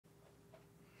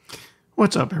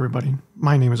What's up, everybody?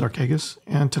 My name is Archeagus,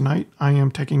 and tonight I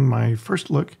am taking my first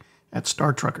look at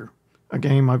Star Trucker, a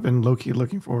game I've been low-key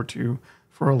looking forward to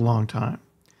for a long time.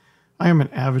 I am an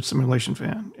avid simulation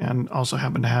fan, and also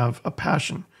happen to have a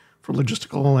passion for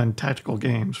logistical and tactical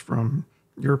games, from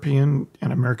European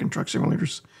and American truck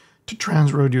simulators to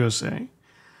Transroad USA.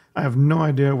 I have no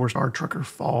idea where Star Trucker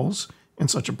falls in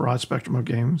such a broad spectrum of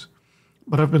games,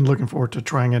 but I've been looking forward to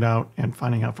trying it out and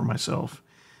finding out for myself.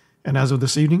 And as of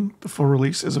this evening, the full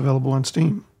release is available on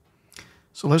Steam.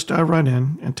 So let's dive right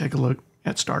in and take a look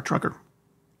at Star Trucker.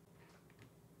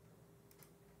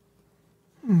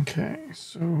 Okay,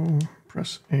 so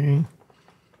press A.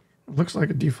 It looks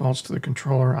like it defaults to the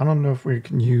controller. I don't know if we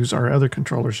can use our other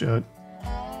controllers yet.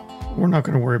 We're not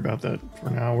going to worry about that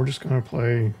for now. We're just going to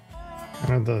play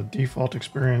kind of the default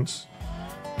experience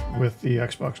with the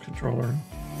Xbox controller.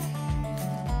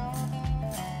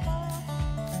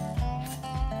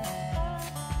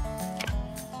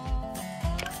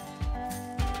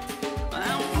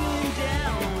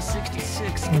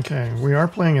 Okay, we are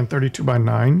playing in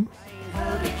 32:9,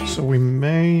 so we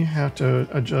may have to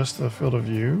adjust the field of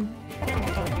view.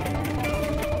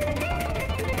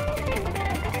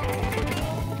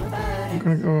 I'm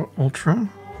gonna go ultra.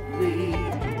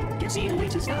 And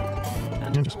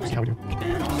just see how we do.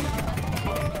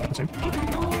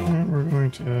 And we're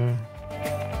going to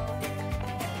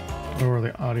lower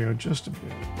the audio just a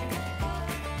bit.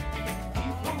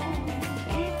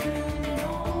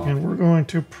 And we're going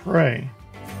to pray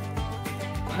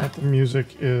that the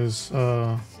music is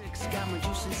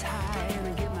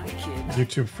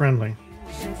YouTube friendly.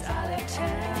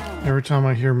 Every time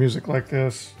I hear music like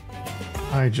this,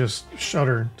 I just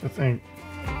shudder to think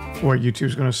what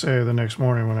YouTube's going to say the next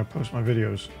morning when I post my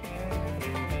videos.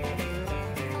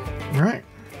 Alright,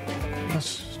 let's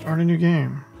start a new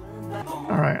game.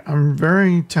 Alright, I'm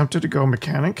very tempted to go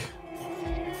mechanic,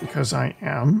 because I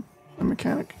am a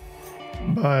mechanic.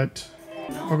 But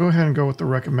I'll go ahead and go with the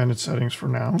recommended settings for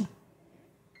now.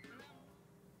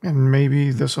 And maybe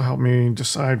this will help me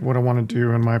decide what I want to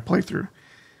do in my playthrough.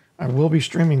 I will be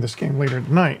streaming this game later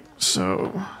tonight, so... The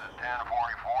 1044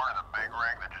 is a big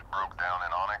rig that just broke down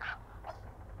in Onyx.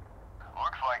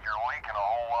 Looks like you're leaking a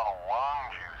whole lot of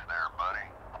lung juice there, buddy.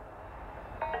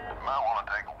 You might want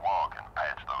to take a walk and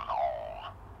patch those holes.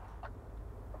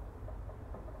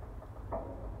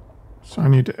 So I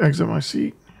need to exit my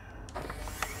seat.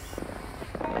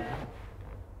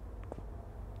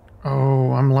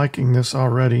 Oh, I'm liking this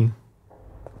already.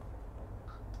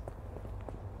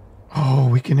 Oh,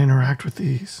 we can interact with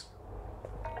these.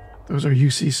 Those are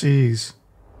UCCs.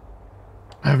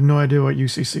 I have no idea what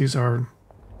UCCs are,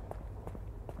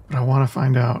 but I want to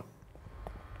find out.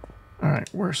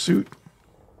 Alright, wear suit.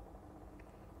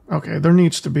 Okay, there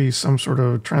needs to be some sort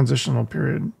of transitional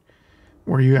period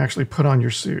where you actually put on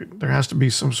your suit. There has to be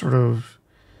some sort of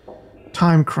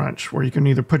time crunch where you can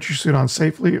either put your suit on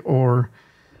safely or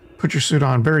put your suit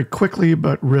on very quickly,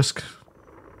 but risk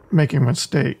making a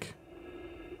mistake.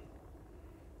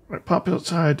 Right, pop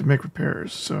outside to make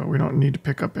repairs, so we don't need to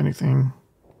pick up anything.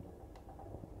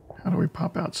 How do we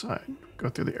pop outside? Go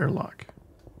through the airlock.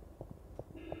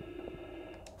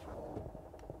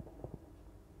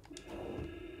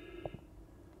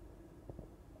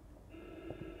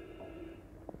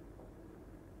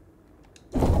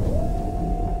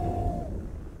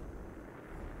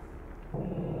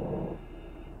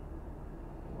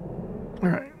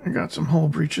 Alright, I got some hull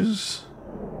breaches.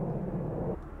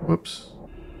 Whoops.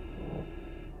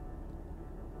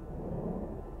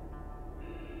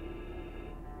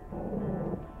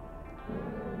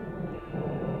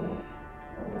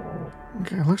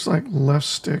 Okay, looks like left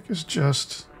stick is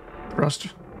just thrust.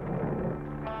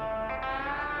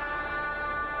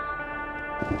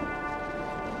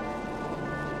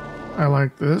 I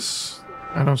like this.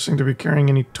 I don't seem to be carrying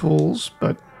any tools,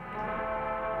 but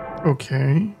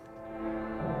okay.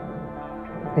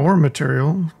 Or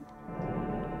material.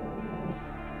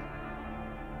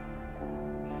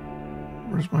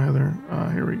 Where's my other?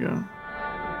 Here we go.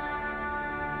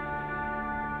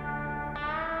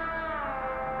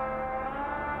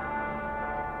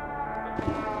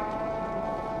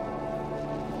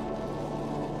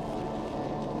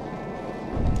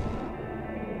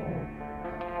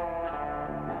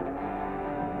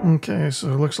 Okay,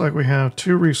 so it looks like we have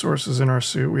two resources in our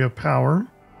suit. We have power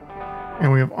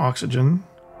and we have oxygen.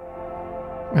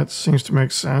 That seems to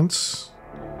make sense.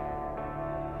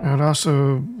 And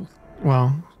also, well,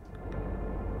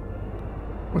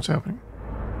 what's happening?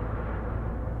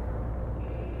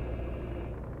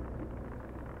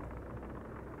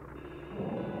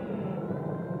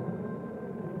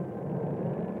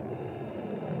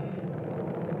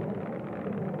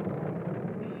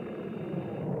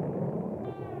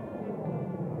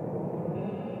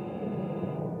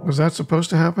 Was that supposed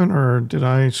to happen, or did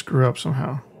I screw up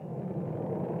somehow?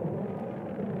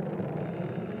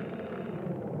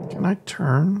 Can I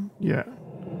turn? Yeah.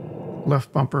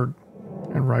 Left bumper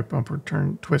and right bumper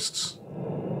turn twists.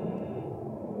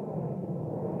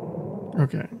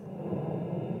 Okay.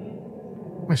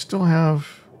 I still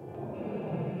have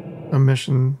a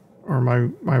mission, or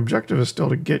my objective is still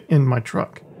to get in my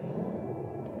truck.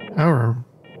 However,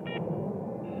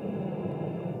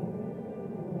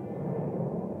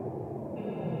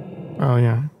 oh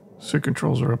yeah, suit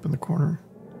controls are up in the corner.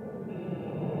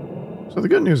 So the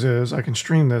good news is I can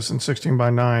stream this in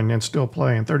 16:9 and still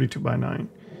play in 32:9.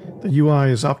 The UI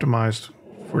is optimized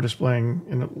for displaying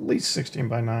in at least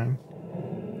 16:9.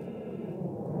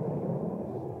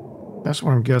 That's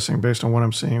what I'm guessing based on what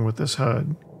I'm seeing with this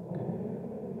HUD.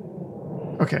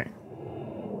 Okay.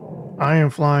 I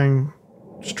am flying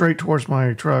straight towards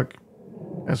my truck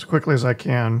as quickly as I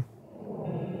can,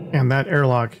 and that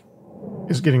airlock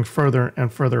is getting further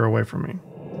and further away from me.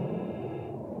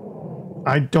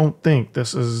 I don't think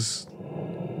this is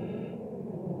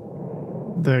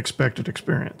the expected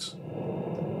experience.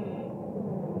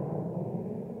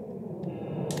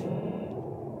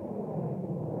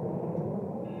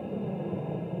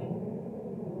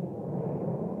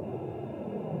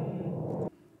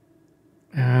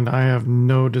 And I have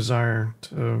no desire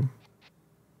to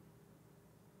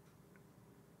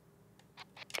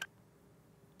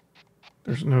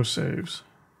there's no saves.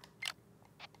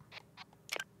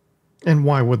 And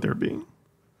why would there be?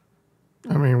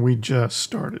 I mean, we just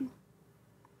started.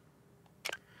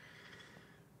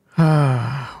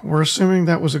 We're assuming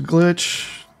that was a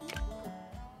glitch.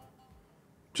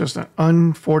 Just an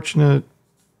unfortunate,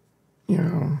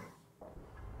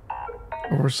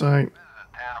 oversight.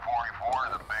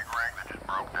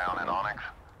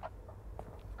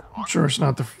 I'm sure it's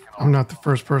not I'm not the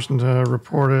first person to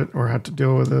report it or have to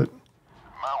deal with it.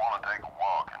 Might want to take a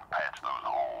walk and patch those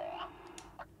holes.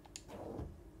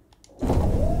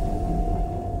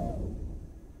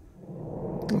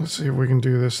 Let's see if we can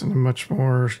do this in a much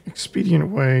more expedient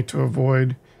way to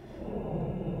avoid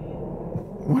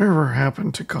whatever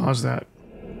happened to cause that.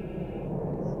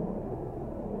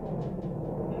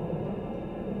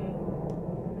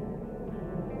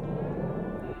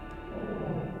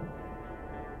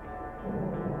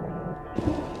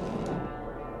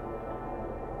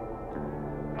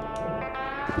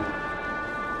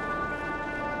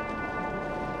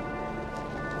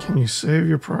 Can you save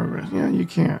your progress? Yeah, you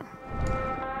can.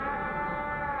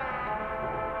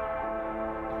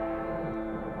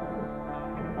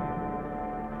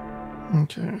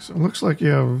 Okay, so it looks like you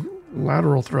have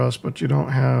lateral thrust, but you don't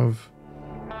have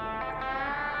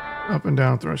up and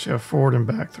down thrust. You have forward and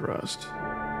back thrust.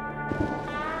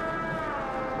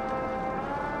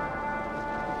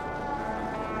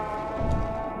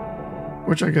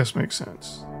 Which I guess makes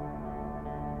sense.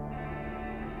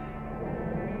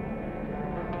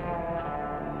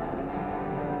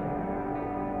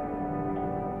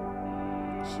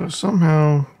 So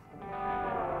somehow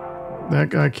that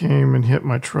guy came and hit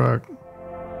my truck.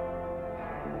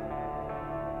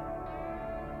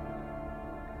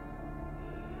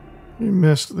 He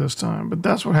missed this time, but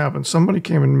that's what happened. Somebody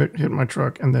came and hit my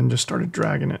truck and then just started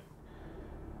dragging it.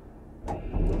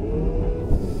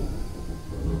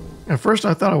 At first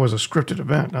I thought it was a scripted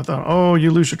event. I thought, oh, you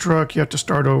lose your truck, you have to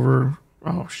start over.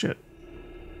 Oh, shit.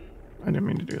 I didn't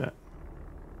mean to do that.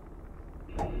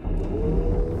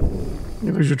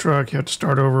 You lose your truck, you have to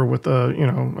start over with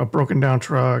a broken down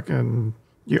truck, and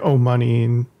you owe money,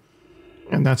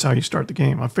 and that's how you start the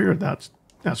game. I figured that's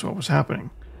what was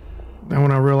happening. Then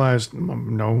when I realized,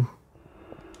 no,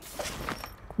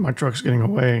 my truck's getting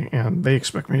away, and they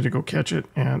expect me to go catch it,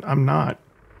 and I'm not.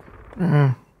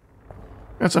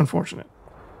 That's unfortunate.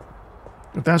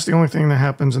 If that's the only thing that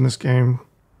happens in this game,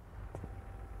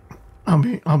 I'll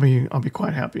be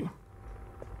quite happy.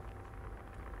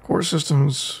 Core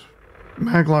systems,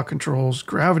 maglock controls,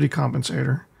 gravity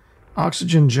compensator,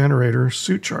 oxygen generator,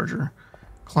 suit charger,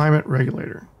 climate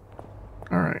regulator.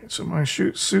 All right, so my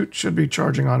suit should be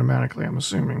charging automatically, I'm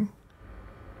assuming.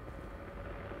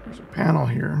 There's a panel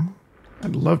here.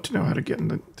 I'd love to know how to get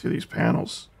into these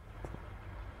panels.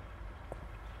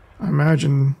 I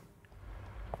imagine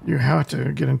you have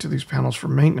to get into these panels for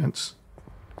maintenance.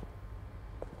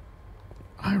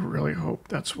 I really hope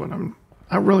that's what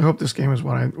I really hope this game is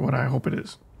what I hope it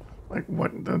is. Like,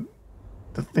 what the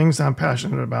things that I'm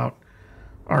passionate about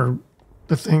are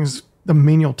the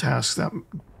menial tasks that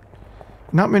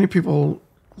not many people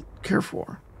care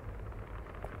for.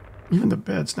 Even the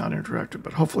bed's not interactive,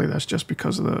 but hopefully that's just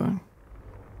because of the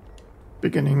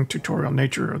beginning tutorial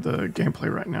nature of the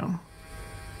gameplay right now.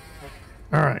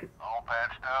 All right. All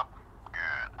patched up?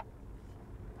 Good.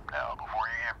 Now, before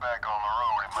you get back on the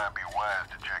road, it might be wise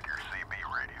to check your CB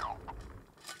radio.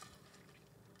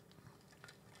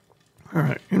 All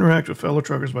right. Interact with fellow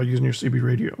truckers by using your CB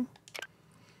radio.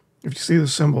 If you see the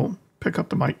symbol, pick up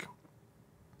the mic.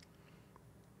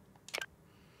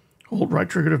 Hold right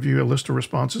trigger to view a list of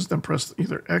responses, then press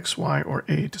either X, Y, or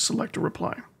A to select a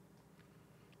reply.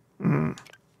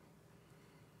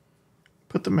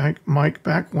 Put the mic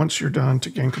back once you're done to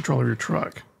gain control of your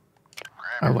truck.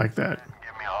 I like that.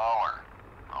 Give me a holler.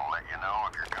 I'll let you know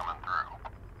if you're coming through.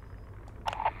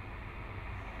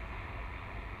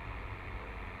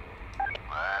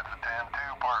 That's a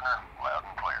 10-2, partner. Loud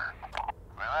and clear.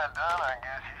 With that done, I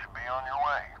guess you should be on your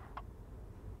way.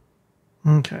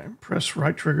 Okay, press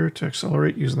right trigger to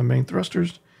accelerate using the main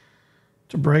thrusters.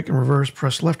 To brake and reverse,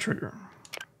 press left trigger.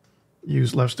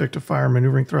 Use left stick to fire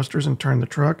maneuvering thrusters and turn the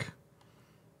truck.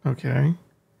 Okay.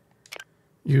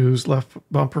 Use left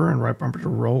bumper and right bumper to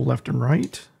roll left and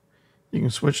right. You can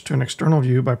switch to an external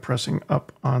view by pressing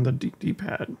up on the D-pad. The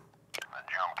jump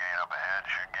gate up ahead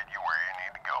should get you where you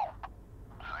need to go.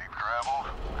 Safe travels,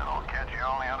 and I'll catch you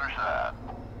on the other side.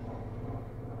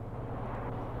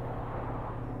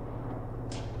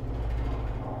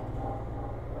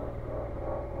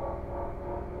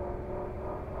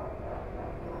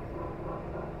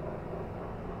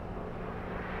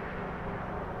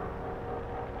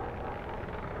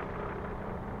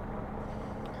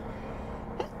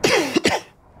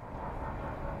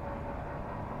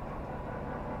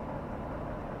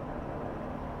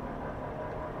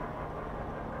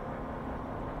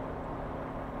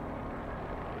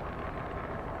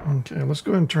 Okay, let's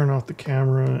go ahead and turn off the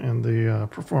camera and the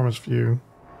performance view.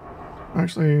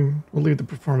 Actually, we'll leave the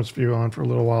performance view on for a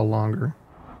little while longer.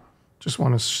 Just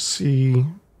want to see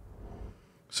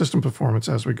system performance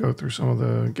as we go through some of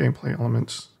the gameplay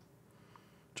elements.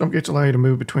 Jump gates allow you to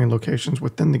move between locations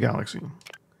within the galaxy.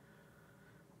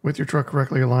 With your truck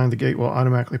correctly aligned, the gate will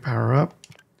automatically power up.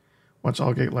 Once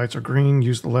all gate lights are green,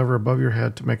 use the lever above your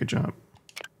head to make a jump.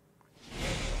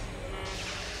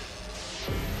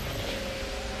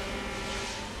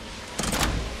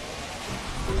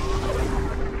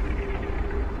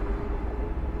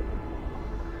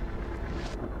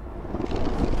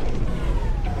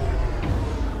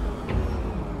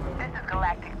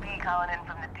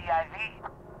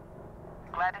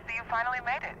 Glad to see you finally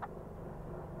made it.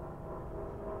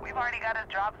 We've already got a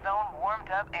drop zone warmed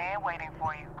up and waiting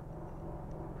for you.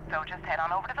 So just head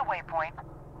on over to the waypoint,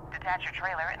 detach your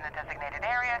trailer in the designated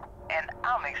area, and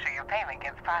I'll make sure your payment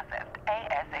gets processed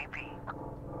ASAP.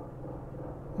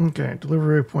 Okay,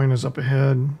 delivery point is up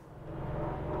ahead.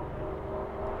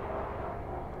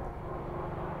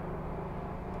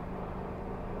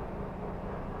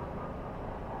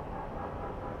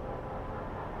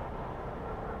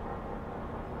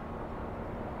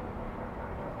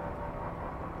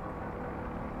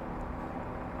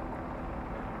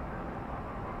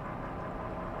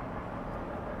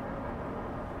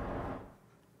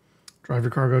 Drive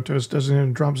your cargo to its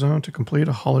designated drop zone to complete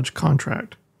a haulage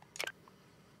contract.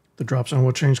 The drop zone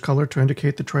will change color to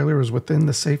indicate the trailer is within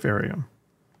the safe area.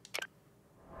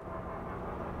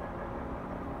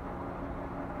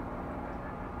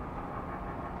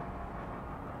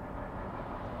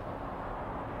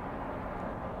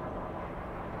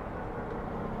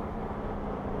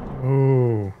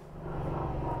 Oh,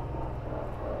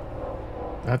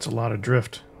 that's a lot of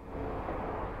drift.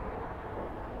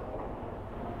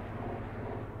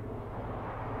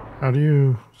 How do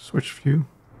you switch view?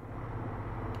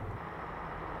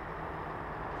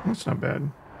 That's not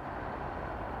bad.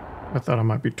 I thought I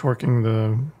might be torquing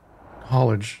the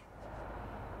haulage.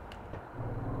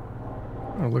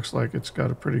 It looks like it's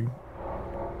got a pretty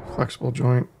flexible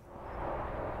joint.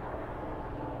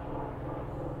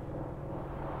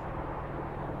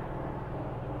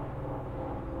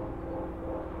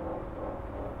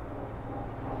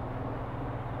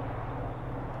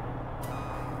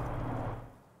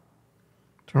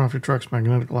 Turn off your truck's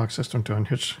magnetic lock system to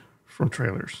unhitch from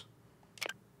trailers.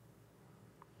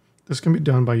 This can be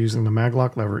done by using the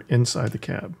maglock lever inside the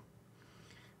cab.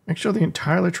 Make sure the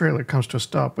entire trailer comes to a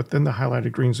stop within the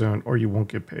highlighted green zone or you won't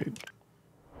get paid.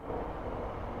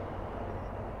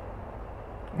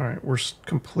 Alright, we're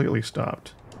completely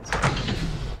stopped.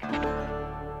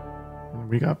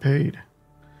 We got paid.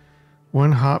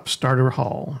 One hop starter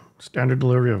haul. Standard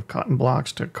delivery of cotton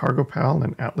blocks to Cargo Pal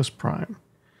and Atlas Prime.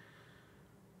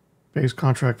 Base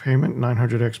contract payment,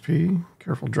 900 XP.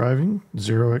 Careful driving,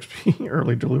 0 XP.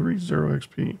 Early delivery, 0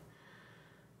 XP.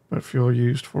 But fuel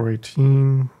used for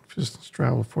 18. Distance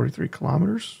travel, 43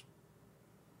 kilometers.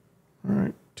 All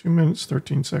right, 2 minutes,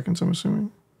 13 seconds, I'm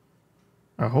assuming.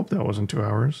 I hope that wasn't 2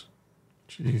 hours.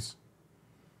 Jeez.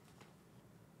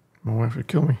 My wife would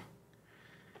kill me.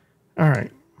 All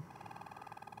right.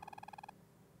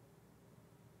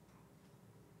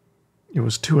 It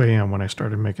was 2 a.m. when I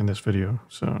started making this video,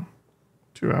 so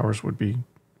 2 hours would be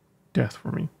death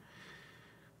for me.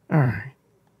 All right.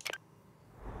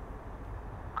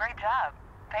 Great job.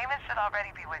 Payment should already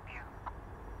be with you.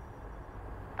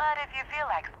 But if you feel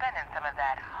like spending some of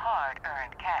that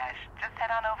hard-earned cash, just head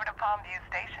on over to Palmview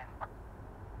Station.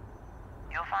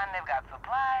 You'll find they've got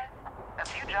supplies, a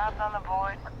few jobs on the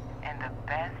board, and the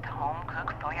best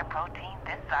home-cooked soya protein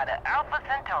this side of Alpha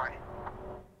Centauri.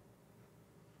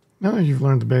 Now that you've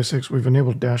learned the basics, we've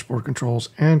enabled dashboard controls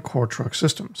and core truck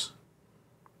systems.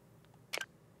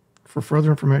 For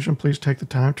further information, please take the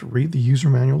time to read the user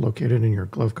manual located in your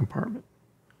glove compartment.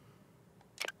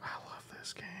 I love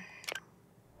this game.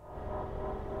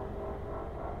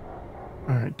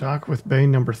 All right, dock with bay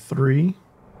number 3.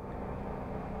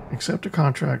 Accept a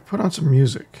contract. Put on some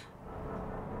music.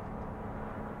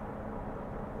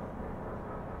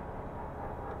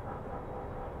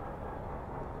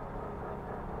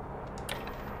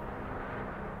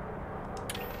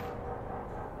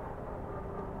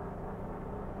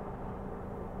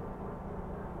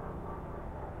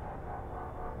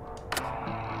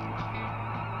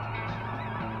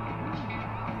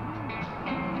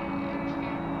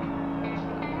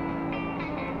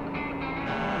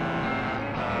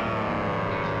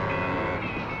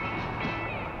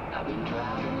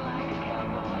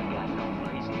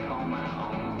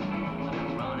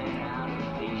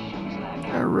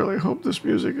 I really hope this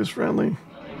music is friendly.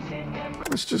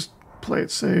 Let's just play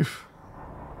it safe.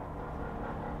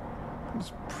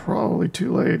 It's probably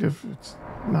too late if it's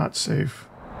not safe.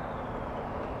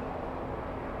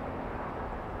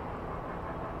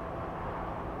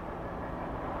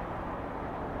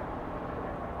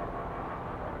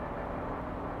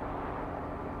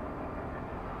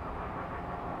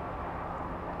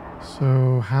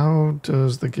 So how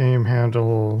does the game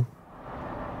handle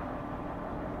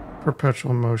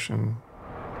perpetual motion?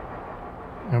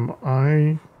 Am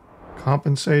I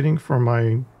compensating for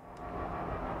my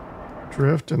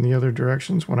drift in the other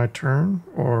directions when I turn,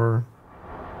 or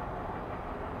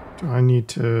do I need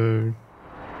to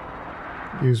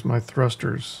use my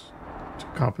thrusters to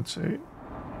compensate?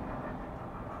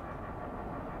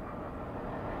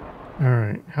 All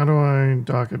right, how do I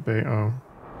dock at bay? Oh,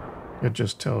 it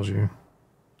just tells you.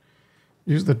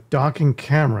 Use the docking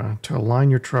camera to align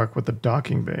your truck with the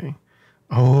docking bay.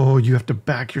 Oh, you have to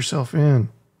back yourself in.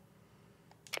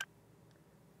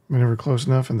 Whenever close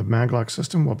enough, and the maglock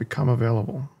system will become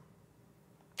available.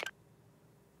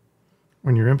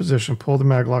 When you're in position, pull the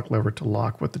maglock lever to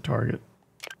lock with the target.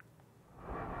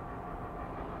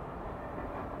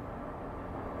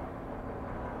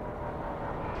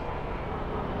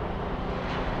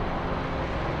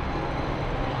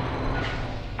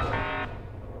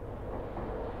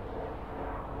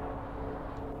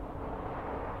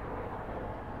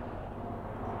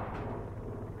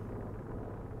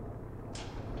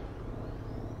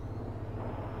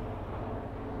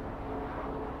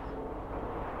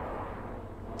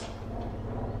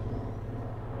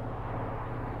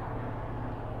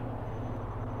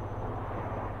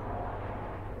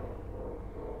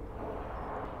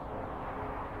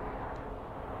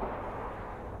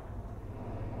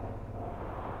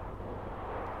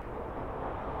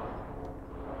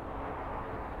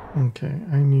 Okay,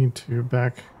 I need to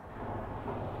back.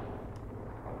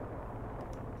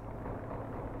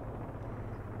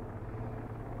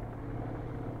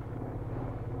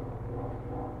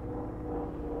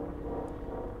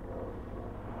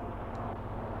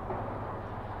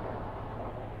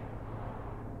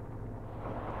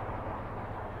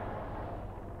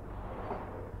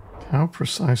 How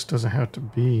precise does it have to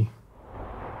be?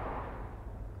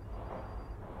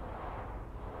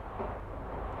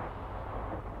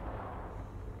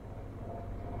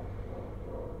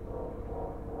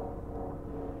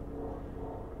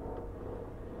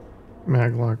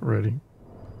 Maglock ready.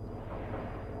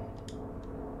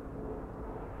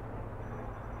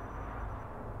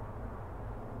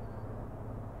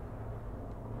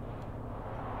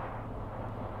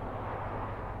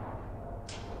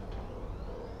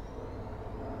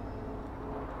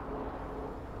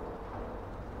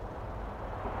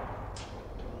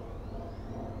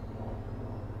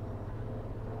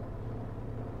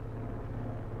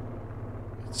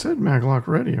 It said maglock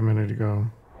ready a minute ago.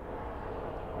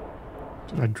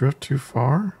 Did I drift too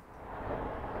far?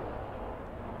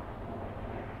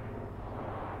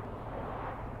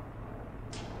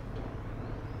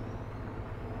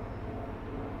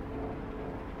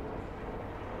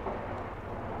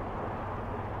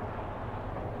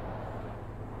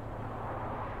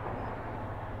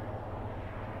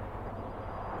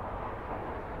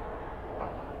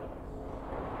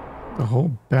 The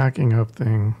whole backing up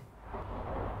thing.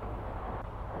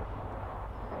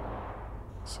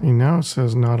 See, now it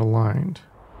says not aligned.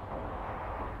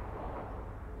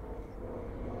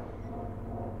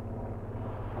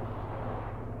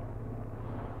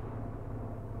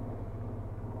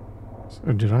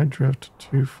 So did I drift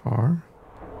too far?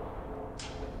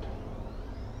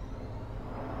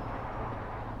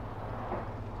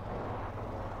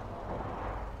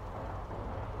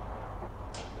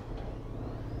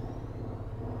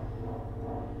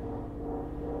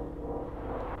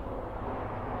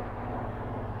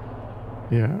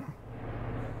 Yeah.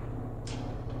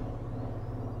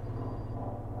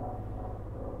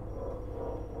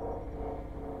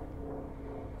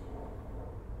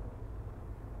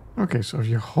 Okay, so if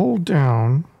you hold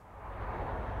down,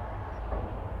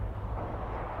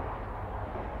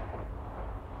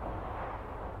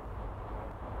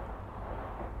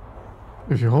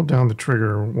 the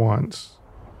trigger once,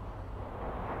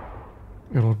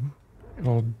 it'll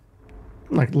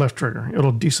like left trigger,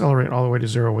 it'll decelerate all the way to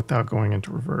 0 without going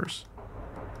into reverse.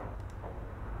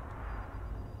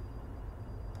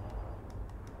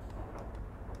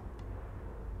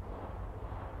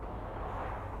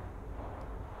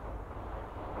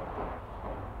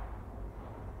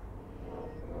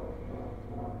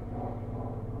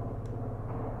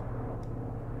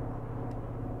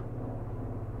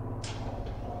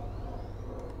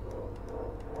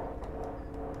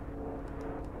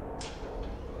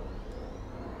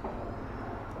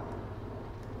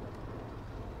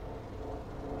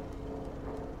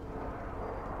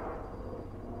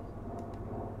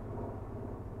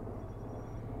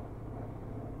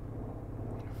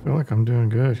 I feel like I'm doing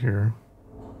good here.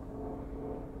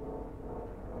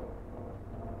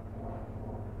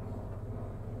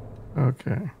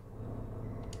 Okay.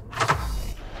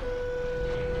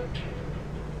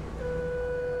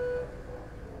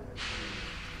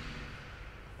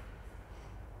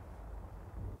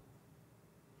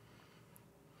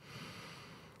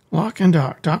 Lock and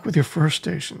dock. Dock with your first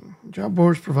station. Job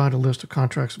boards provide a list of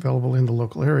contracts available in the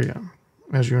local area.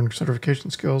 As you earn certification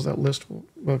skills, that list will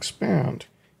expand,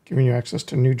 giving you access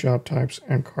to new job types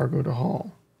and cargo to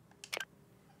haul.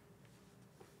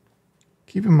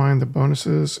 Keep in mind that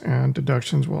bonuses and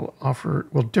deductions will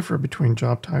differ between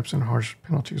job types, and harsh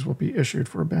penalties will be issued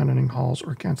for abandoning hauls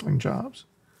or canceling jobs.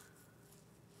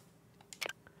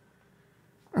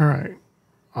 All right.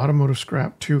 Automotive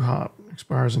scrap 2 hop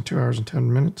expires in 2 hours and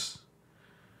 10 minutes.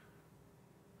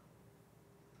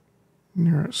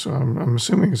 So I'm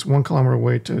assuming it's 1 kilometer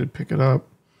away to pick it up.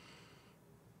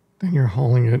 Then you're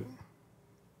hauling it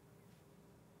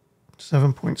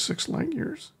 7.6 light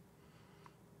years.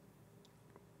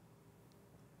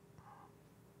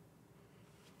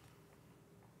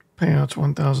 Payout's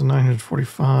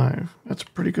 1,945. That's a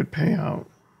pretty good payout.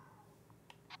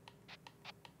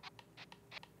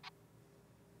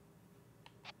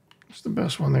 It's the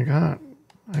best one they got.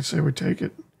 I say we take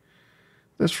it.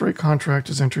 This freight contract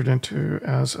is entered into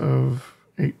as of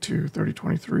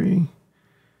 8/2/3023.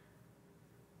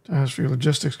 As for your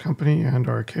logistics company and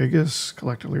Archeagus,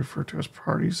 collectively referred to as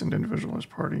parties and individual as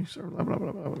parties. Or blah, blah,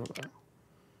 blah, blah, blah, blah.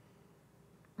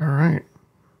 All right.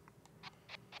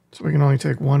 So we can only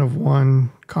take one of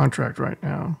one contract right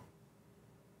now.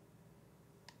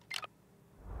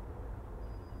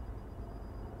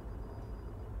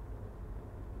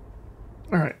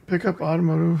 All right, pick up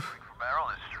automotive. Barrel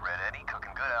is Red Eddie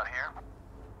cooking good out here.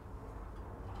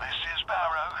 This is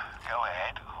Barrow. Go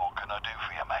ahead. What can I do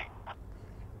for you, mate?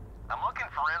 I'm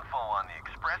looking for info on the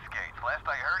express gates. Last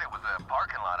I heard it was a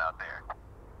parking lot out there.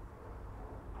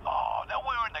 Oh, now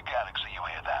we're in the galaxy, you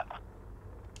hear that?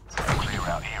 Clear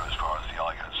out here as far as the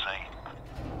eye can see.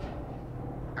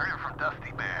 Heard it from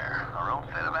Dusty Bear, our own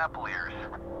set of apple ears.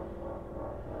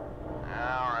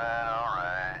 All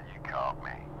right, you caught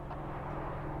me.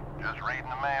 Just reading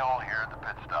the mail here at the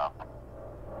pit stop.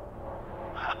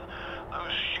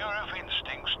 Those sheriff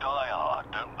instincts die hard,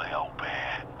 don't they, old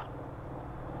bear?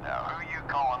 Now, who you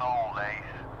calling old, Ace?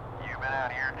 You've been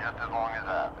out here just as long as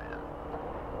I've been.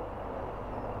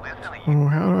 Listen to you. Oh,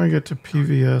 how do I get to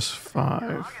PVS 5?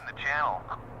 Look in the channel.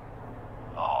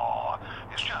 Oh,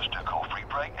 it's just a coffee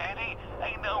break, Eddie.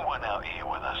 Ain't no one out here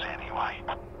with us anyway.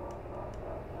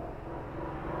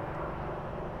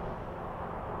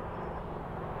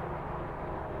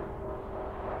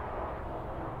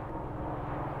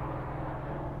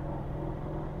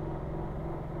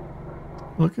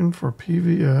 Looking for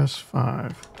PVS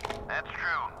 5. That's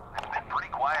true. It's been pretty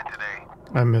quiet today.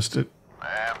 I missed it.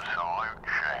 Absolute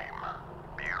shame.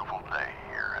 Beautiful day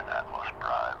here in Atlas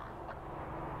Prime.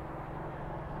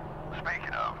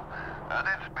 Speaking of, I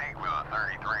did speak with a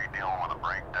 33 dealing with a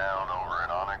breakdown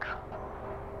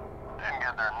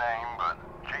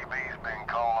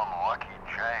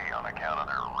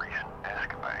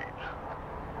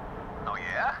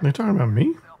They talking about me?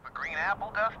 Yourself a green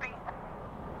apple, Dusty?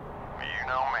 You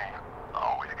know me.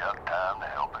 Always got time to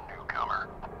help a newcomer.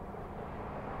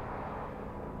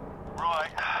 Right,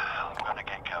 I'm gonna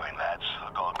get going, lads.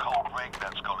 I've got a cold rig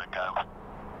that's gotta go.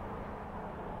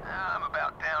 I'm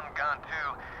about down and gone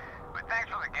too, but thanks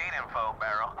for the gate info,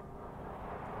 Barrel.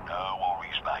 No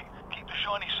worries, mate. Keep the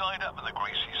shiny side up and the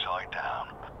greasy side down.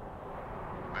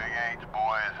 Big H,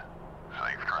 boys.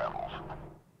 Safe travels.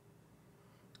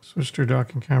 Switch to your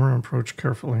docking camera and approach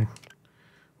carefully.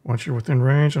 Once you're within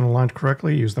range and aligned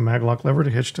correctly, use the maglock lever to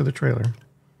hitch to the trailer.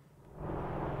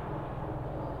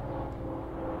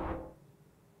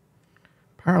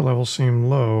 Power levels seem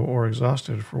low or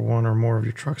exhausted for one or more of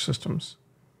your truck systems.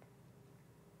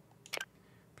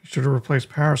 Be sure to replace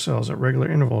power cells at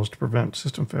regular intervals to prevent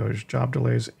system failures, job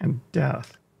delays, and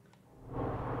death.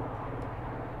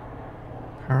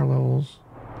 Power levels.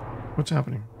 What's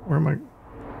happening? Where am I?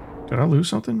 Did I lose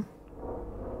something?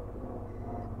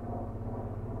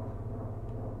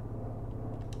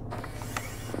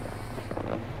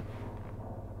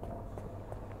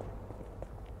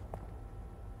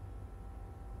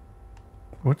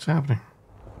 What's happening?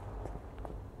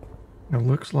 It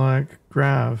looks like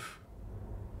grav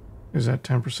is at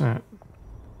 10%.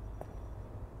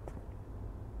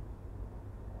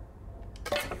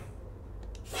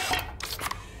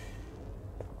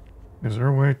 Is there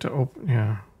a way to open?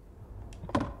 Yeah.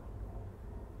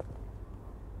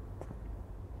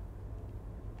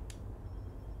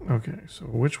 Okay, so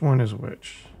which one is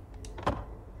which?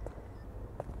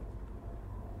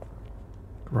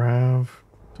 Grav.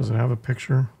 Does it have a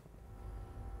picture?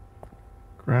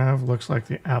 Grav looks like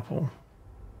the apple.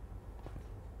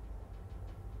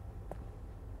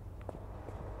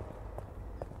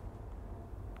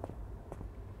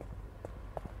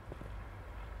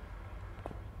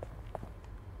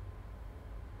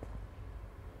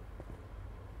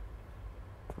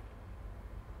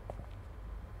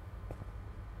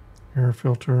 Air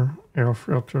filter, air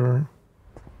filter.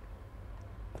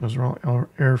 Those are all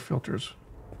air filters.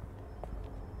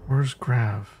 Where's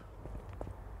grav?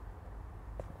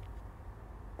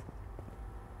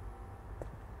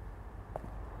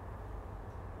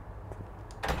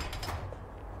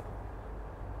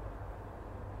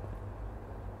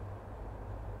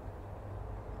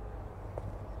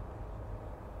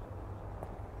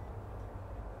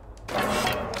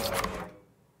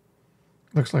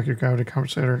 Looks like your gravity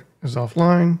compensator is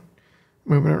offline.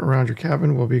 Movement around your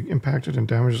cabin will be impacted and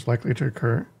damage is likely to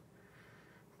occur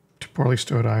to poorly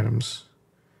stowed items.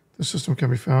 The system can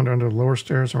be found under the lower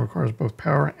stairs and requires both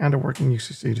power and a working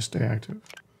UCC to stay active.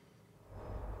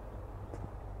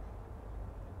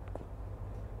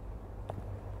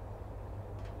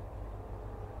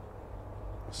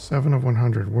 Seven of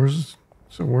 100. Where's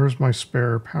my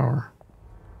spare power?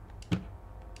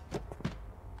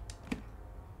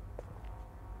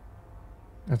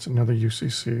 That's another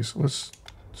UCC, so let's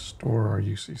store our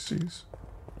UCCs.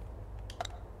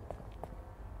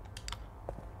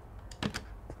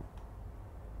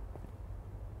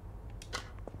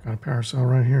 Got a power cell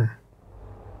right here.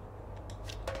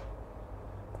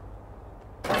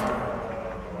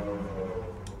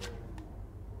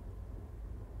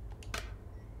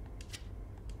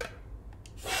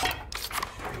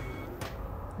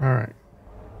 All right.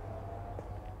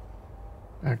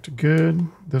 Back to good.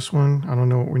 This one, I don't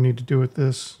know what we need to do with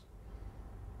this.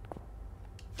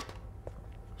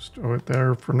 Stow it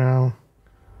there for now.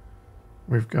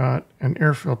 We've got an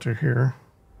air filter here.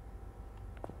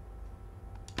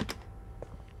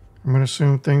 I'm going to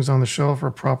assume things on the shelf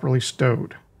are properly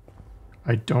stowed.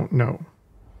 I don't know.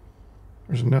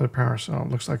 There's another power cell. It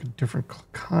looks like a different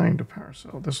kind of power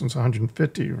cell. This one's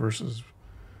 150 versus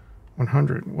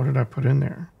 100. What did I put in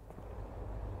there?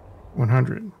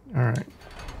 100. All right.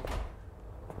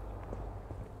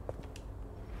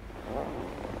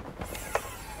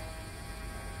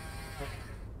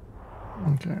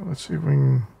 Okay, let's see if we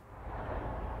can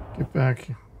get back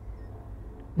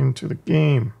into the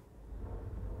game.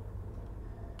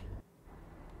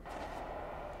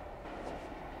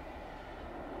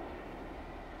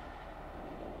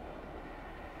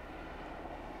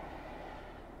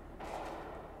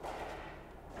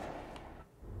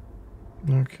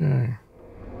 Okay.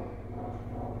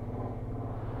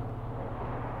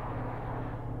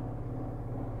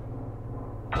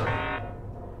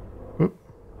 Whoop.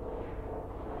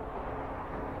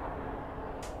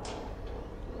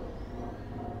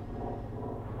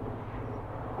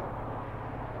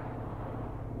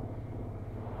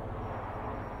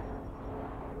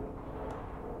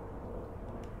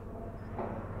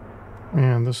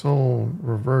 Man, this whole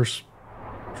reverse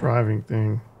driving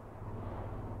thing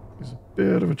is a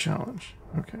bit of a challenge.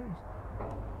 Okay.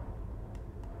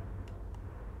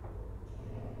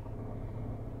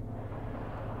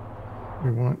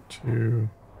 We want to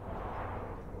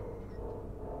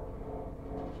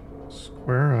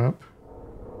square up.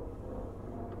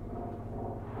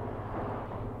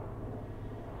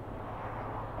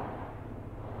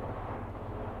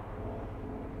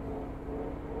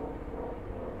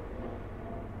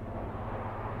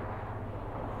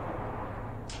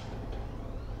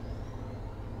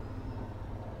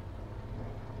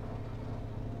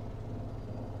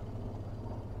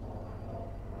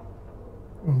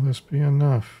 Will this be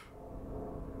enough?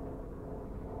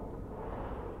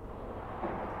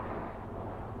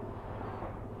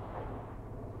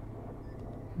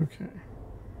 Okay.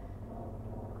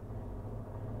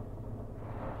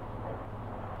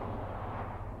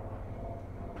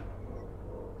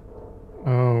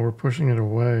 Oh, we're pushing it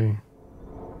away.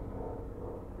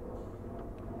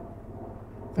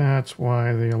 That's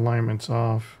why the alignment's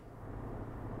off.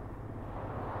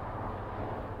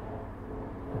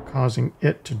 We're causing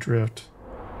it to drift.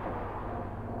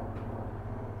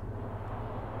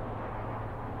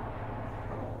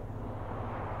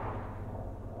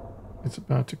 It's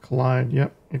about to collide.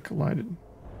 Yep, it collided.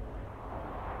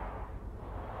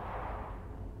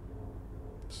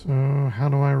 So how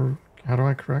do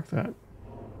I correct that?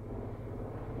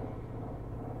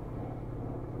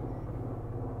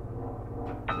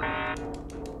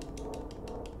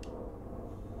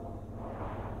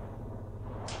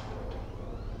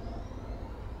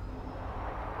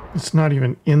 It's not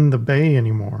even in the bay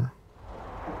anymore.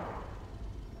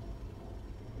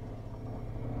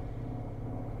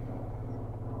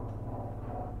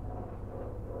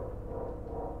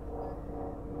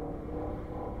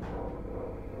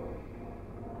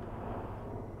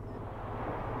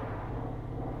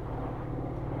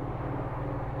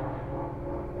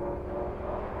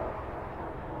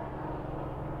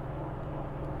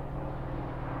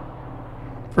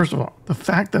 First of all, the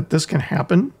fact that this can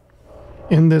happen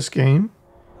in this game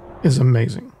is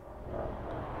amazing.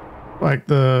 Like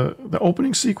the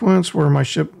opening sequence where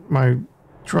my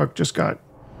truck just got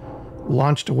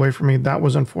launched away from me, that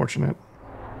was unfortunate.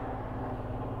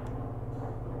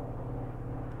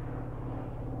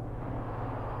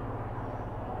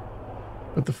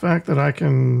 But the fact that I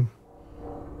can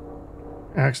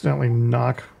accidentally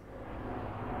knock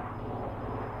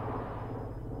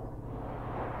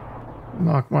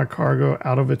my cargo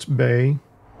out of its bay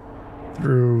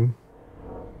through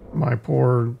my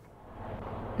poor,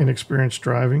 inexperienced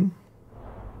driving.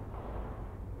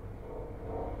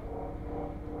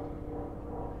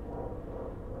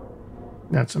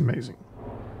 That's amazing.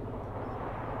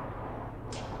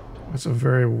 It's a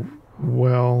very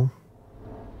well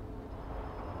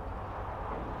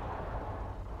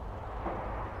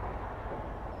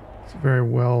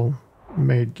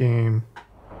made game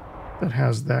that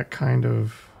has that kind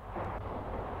of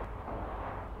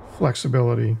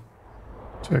flexibility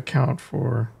to account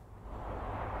for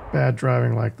bad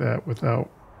driving like that without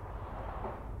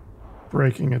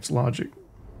breaking its logic.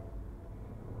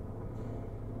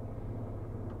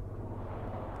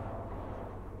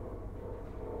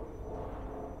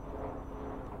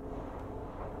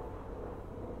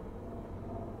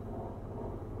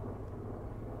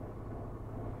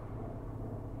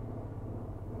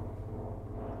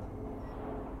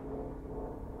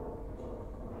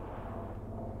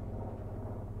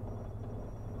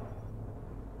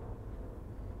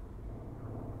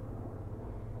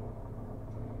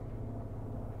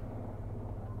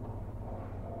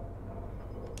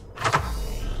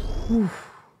 All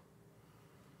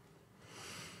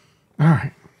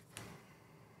right.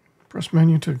 Press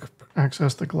menu to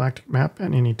access the galactic map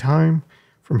at any time.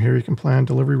 From here you can plan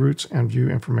delivery routes and view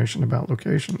information about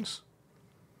locations.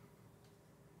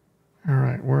 All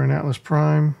right, we're in Atlas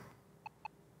Prime.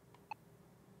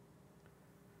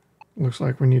 Looks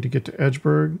like we need to get to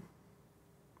Edgeburg.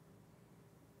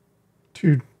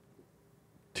 Two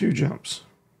jumps.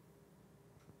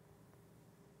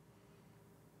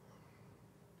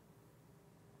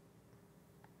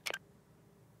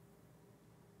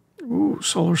 Ooh,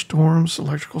 solar storms,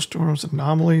 electrical storms,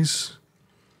 anomalies,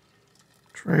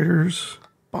 traders,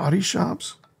 body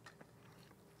shops,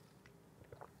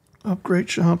 upgrade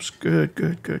shops. Good,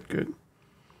 good, good, good.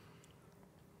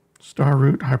 Star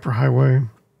route, hyperhighway,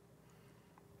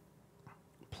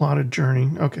 plotted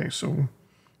journey. Okay, so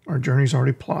our journey's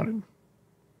already plotted.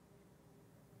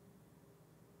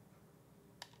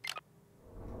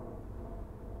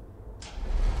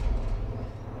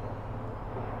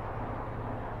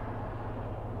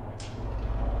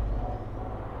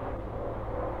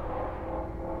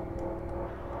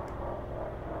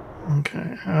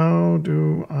 Okay, how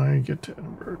do I get to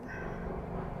Edinburgh?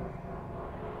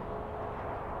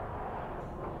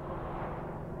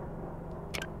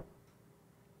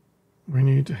 We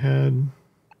need to head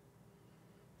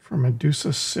for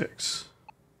Medusa 6.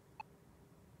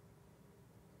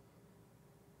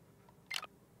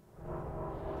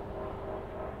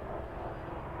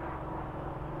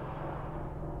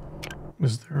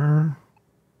 Is there...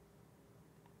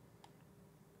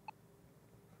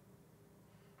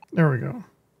 There we go.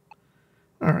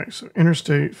 All right, so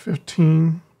Interstate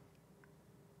 15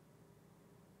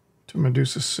 to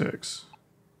Medusa 6.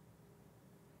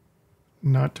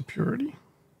 Not to Purity.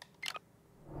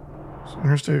 So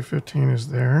Interstate 15 is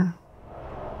there.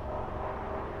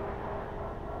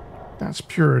 That's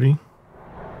Purity.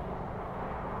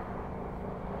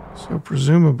 So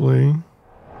presumably,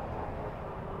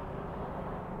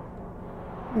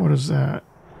 what is that?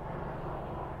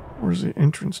 Where's the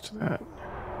entrance to that?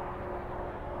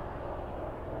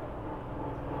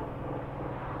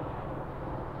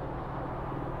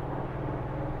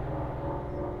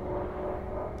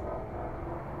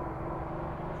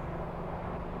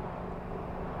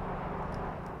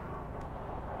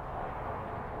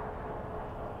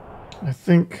 I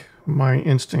think my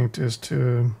instinct is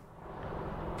to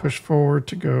push forward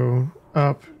to go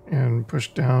up and push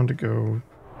down to go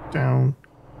down,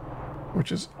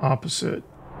 which is opposite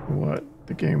what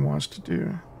the game wants to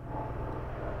do.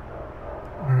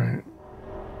 All right.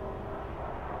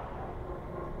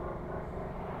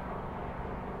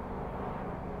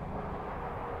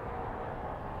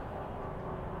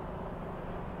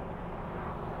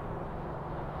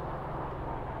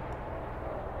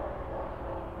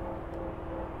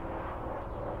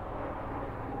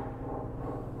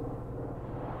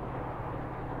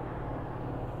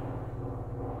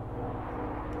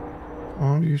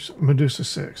 Medusa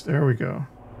 6. There we go.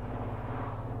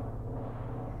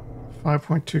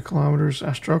 5.2 kilometers.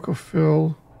 Astroco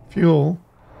fuel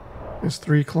is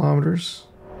 3 kilometers.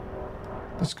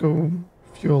 Let's go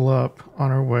fuel up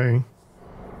on our way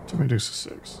to Medusa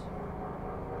 6.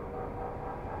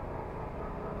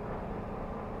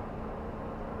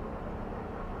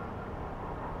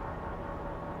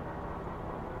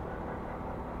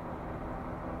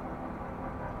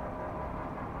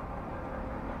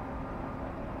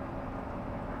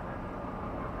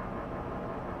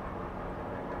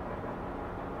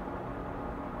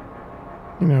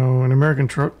 You know, an American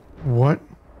truck. What?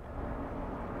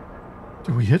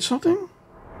 Did we hit something?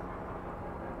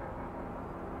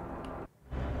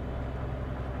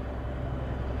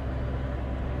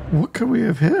 What could we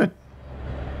have hit?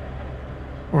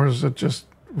 Or is it just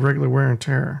regular wear and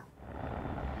tear?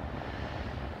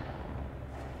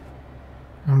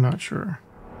 I'm not sure.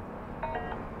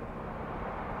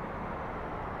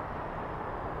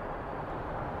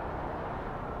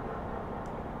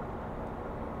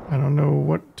 I don't know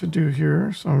what to do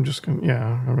here, so I'm just gonna,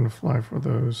 yeah, I'm gonna fly for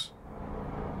those.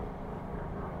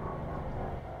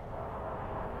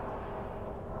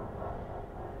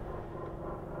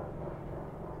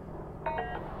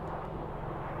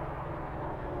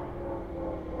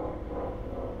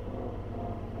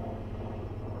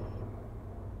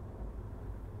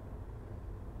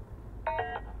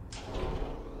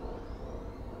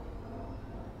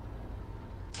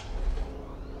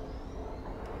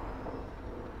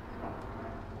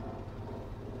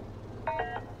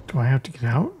 Do I have to get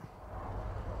out?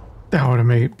 That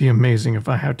would be amazing if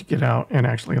I had to get out and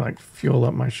actually like fuel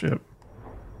up my ship.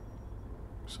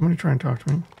 Somebody try and talk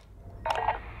to me.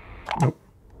 Nope.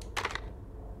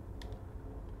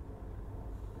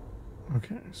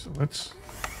 Okay, so let's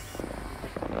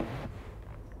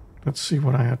see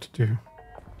what I have to do.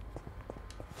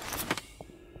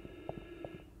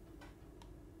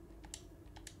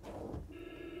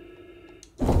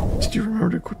 Did you remember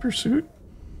to equip your suit?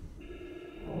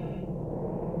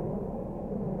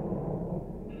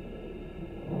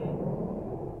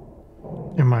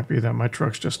 It might be that my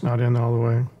truck's just not in all the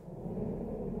way.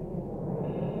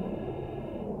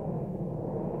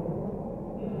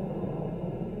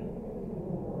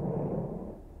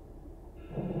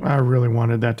 I really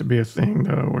wanted that to be a thing,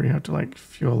 though, where you have to, like,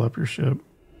 fuel up your ship.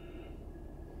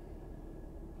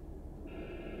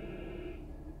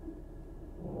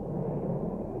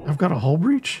 I've got a hull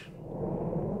breach?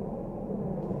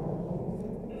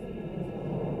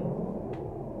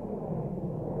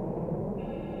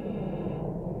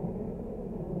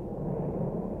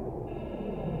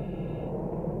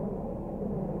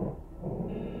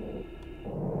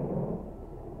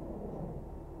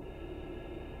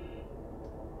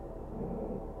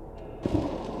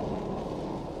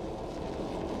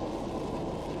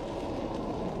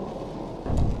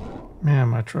 Man,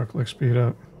 my truck looks beat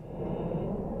up.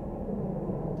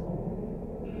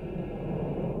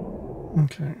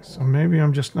 Okay, so maybe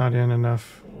I'm just not in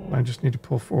enough. I just need to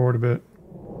pull forward a bit.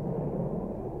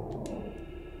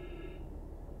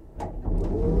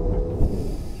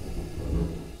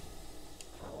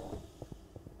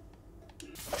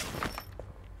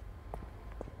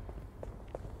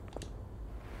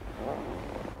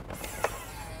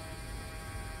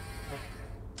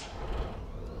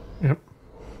 Yep.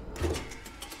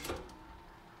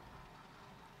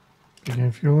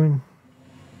 Begin fueling.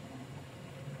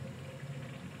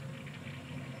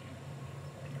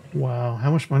 Wow,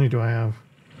 how much money do I have?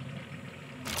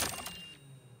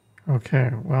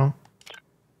 Okay, well,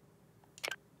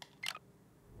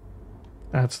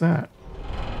 that's that.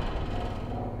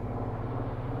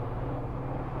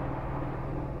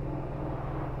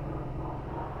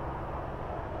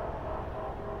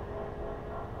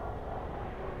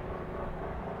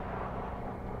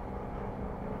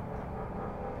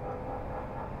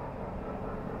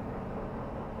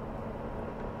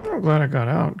 I'm glad I got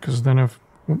out, because then I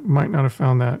might not have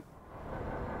found that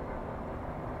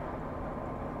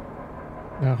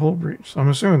hull breach. So I'm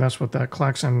assuming that's what that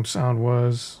klaxon sound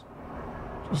was.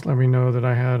 Just let me know that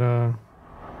I had a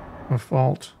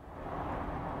fault.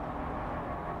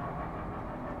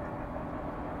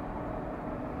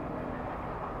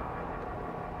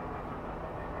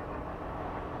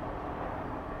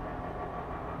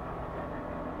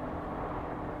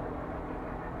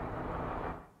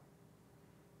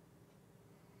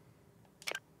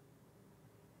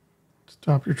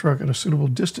 Stop your truck at a suitable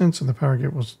distance and the power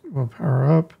gate will power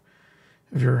up.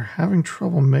 If you're having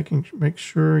trouble make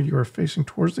sure you are facing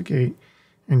towards the gate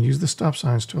and use the stop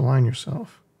signs to align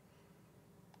yourself.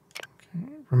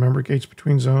 Okay. Remember, gates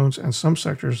between zones and some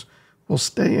sectors will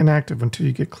stay inactive until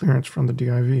you get clearance from the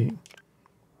DIV.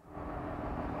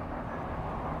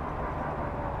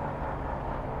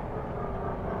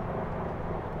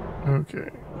 Okay,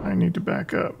 I need to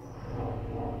back up.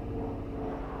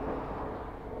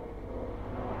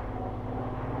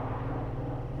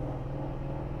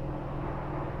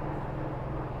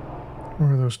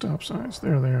 Where are those stop signs?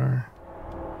 There they are.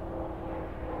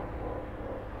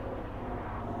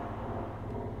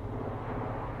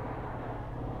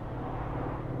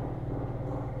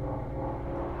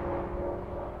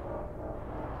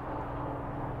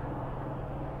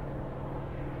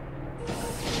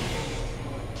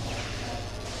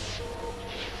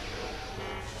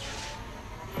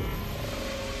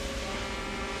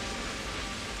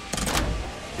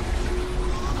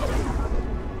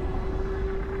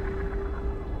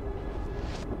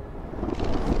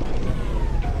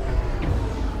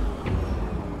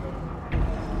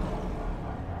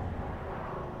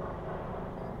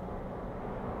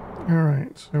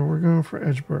 Alright, so we're going for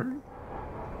Edgeburg.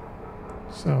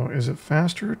 So is it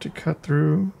faster to cut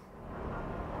through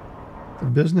the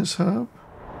business hub?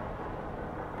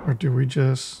 Or do we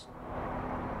just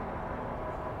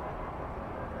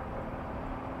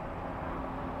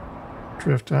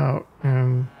drift out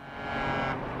and...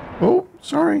 Oh,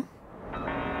 sorry.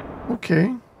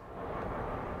 Okay.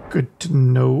 Good to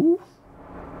know.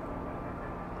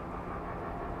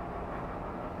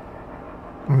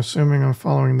 I'm assuming I'm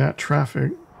following that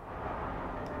traffic.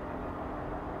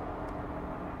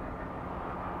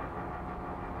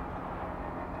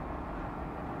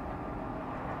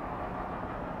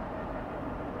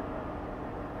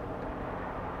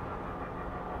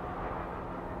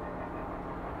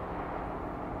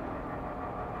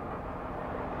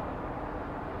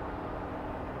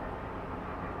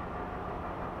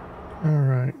 All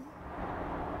right.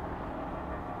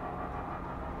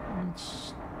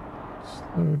 Let's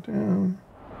slow down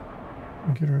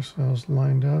and get ourselves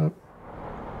lined up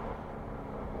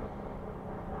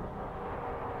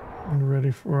and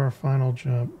ready for our final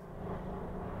jump.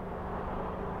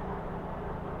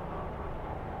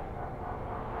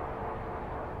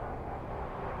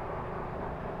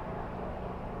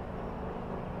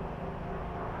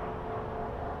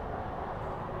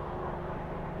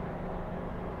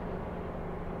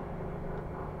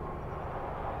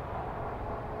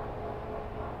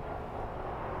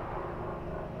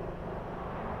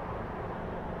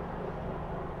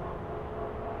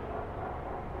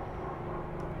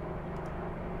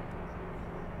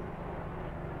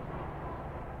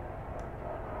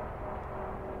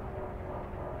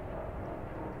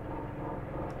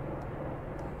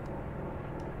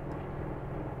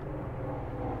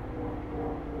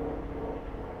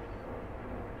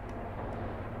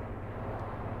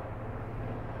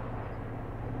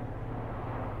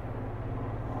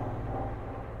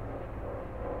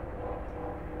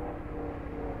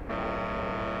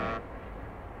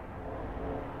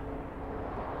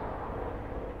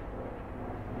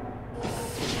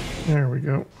 There we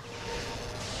go.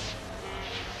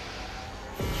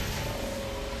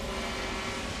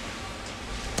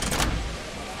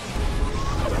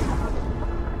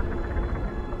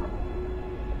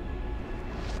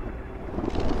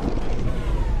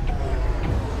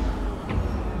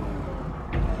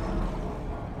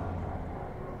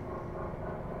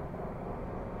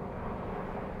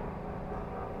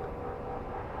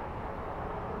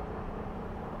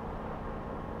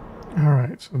 All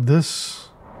right, so this,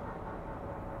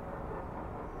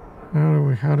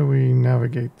 how do we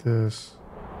navigate this?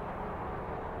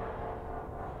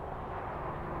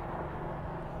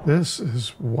 This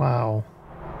is wow.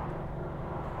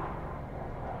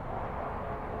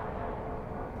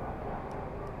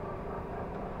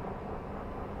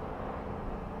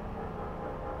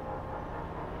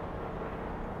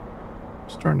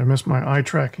 Starting to miss my eye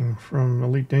tracking from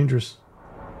Elite Dangerous.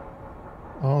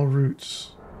 All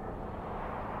routes.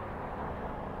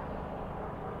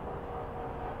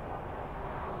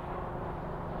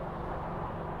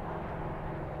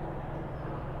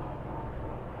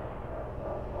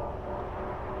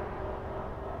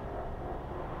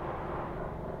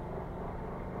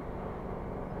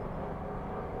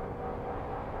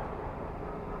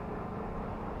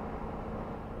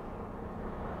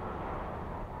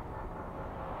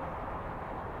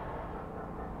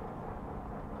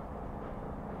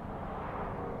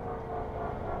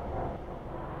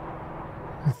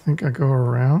 I think I go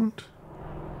around.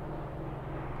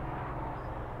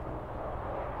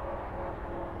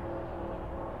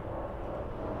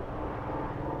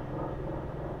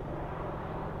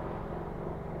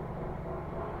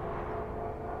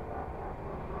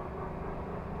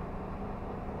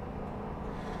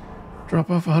 Drop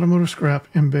off automotive scrap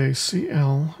in bay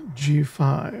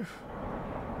CLG5.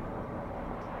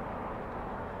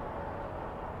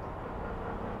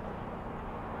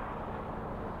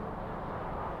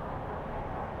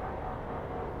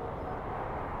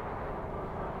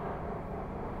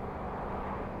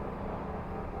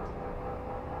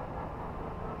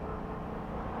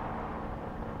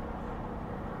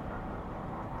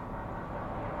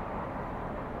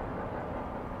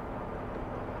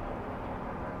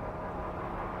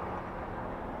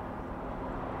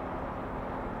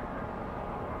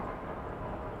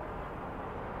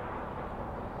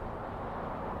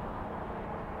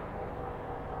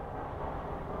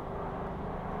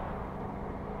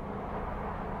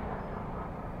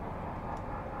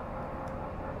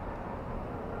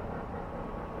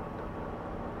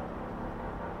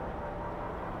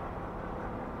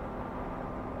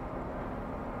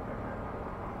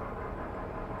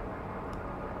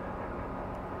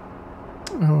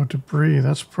 Oh, debris.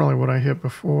 That's probably what I hit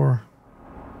before.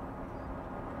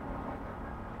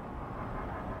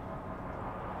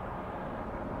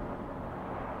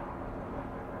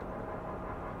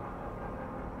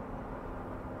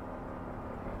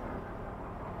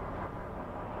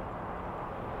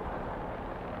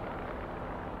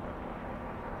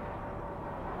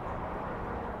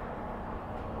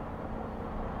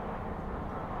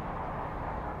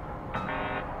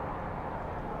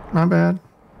 My bad.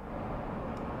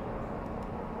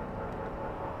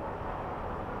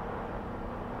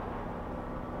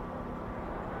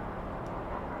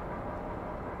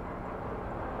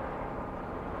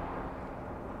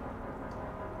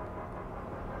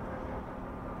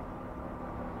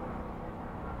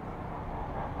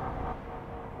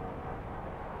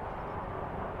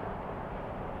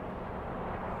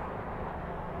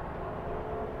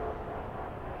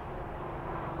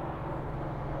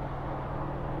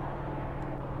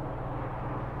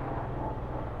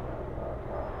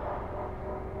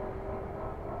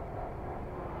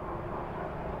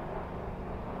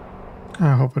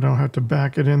 I hope I don't have to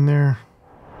back it in there.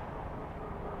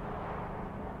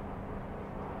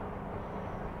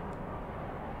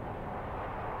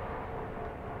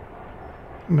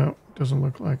 No, doesn't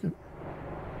look like it.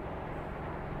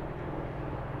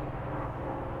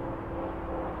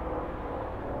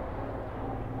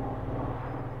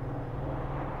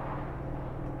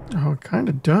 Oh, it kind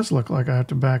of does look like I have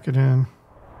to back it in.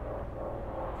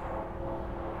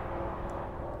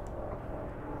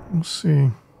 We'll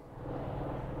see.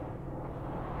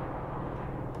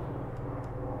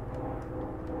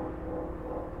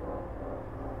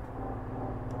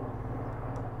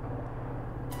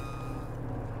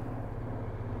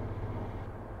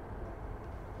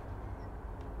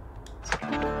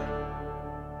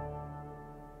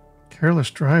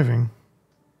 Careless driving.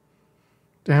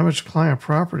 Damaged client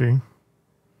property.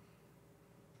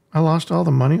 I lost all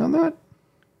the money on that?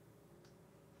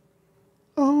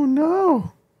 Oh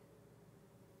no.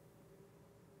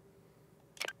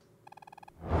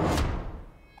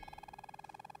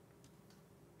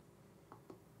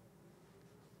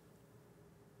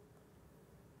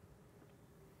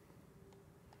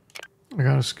 I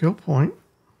got a skill point.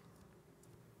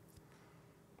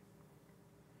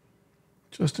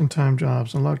 Just-in-time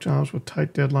jobs. Unlock jobs with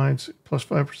tight deadlines. Plus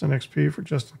 5% XP for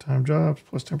just-in-time jobs.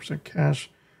 Plus 10% cash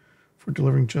for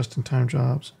delivering just-in-time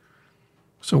jobs.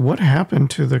 So what happened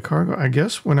to the cargo? I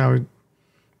guess when I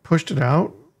pushed it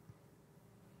out,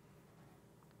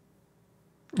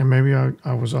 and maybe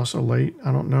I was also late.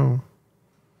 I don't know.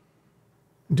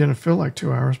 It didn't feel like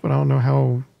 2 hours, but I don't know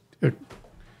how it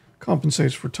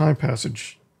compensates for time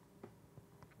passage.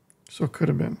 So it could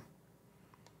have been.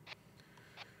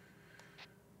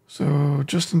 So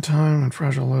just in time and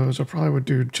fragile loads. I probably would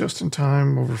do just in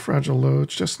time over fragile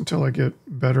loads just until I get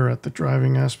better at the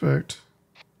driving aspect.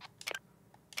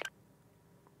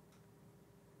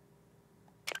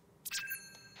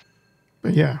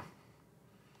 But yeah,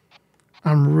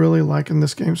 I'm really liking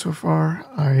this game so far.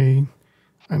 I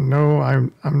know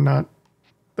I'm not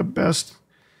the best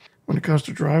when it comes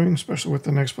to driving, especially with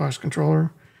an Xbox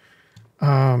controller.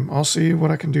 I'll see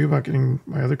what I can do about getting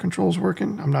my other controls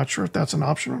working. I'm not sure if that's an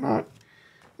option or not,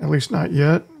 at least not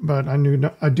yet. But I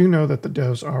do know that the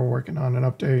devs are working on an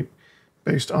update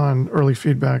based on early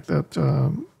feedback that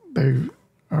they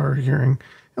are hearing.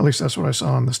 At least that's what I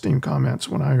saw in the Steam comments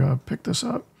when I picked this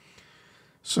up.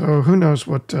 So who knows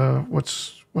what's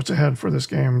ahead for this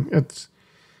game?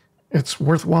 It's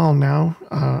worthwhile now.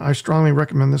 I strongly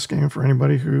recommend this game for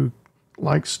anybody who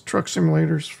likes truck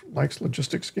simulators, likes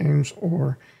logistics games,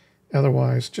 or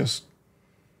otherwise just,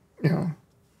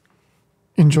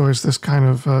 enjoys this kind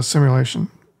of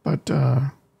simulation. But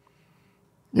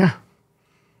yeah,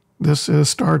 this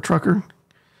is Star Trucker.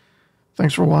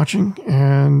 Thanks for watching,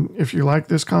 and if you like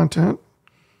this content,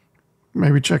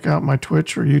 maybe check out my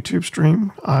Twitch or YouTube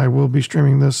stream. I will be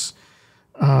streaming this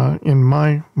in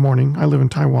my morning. I live in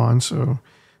Taiwan, so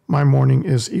my morning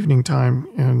is evening time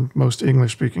in most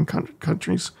English-speaking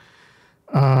countries.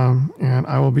 And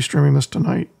I will be streaming this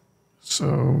tonight.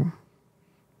 So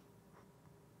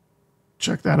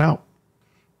check that out.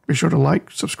 Be sure to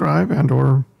like, subscribe, and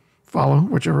or follow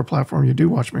whichever platform you do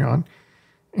watch me on.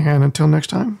 And until next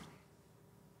time,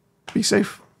 be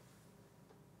safe.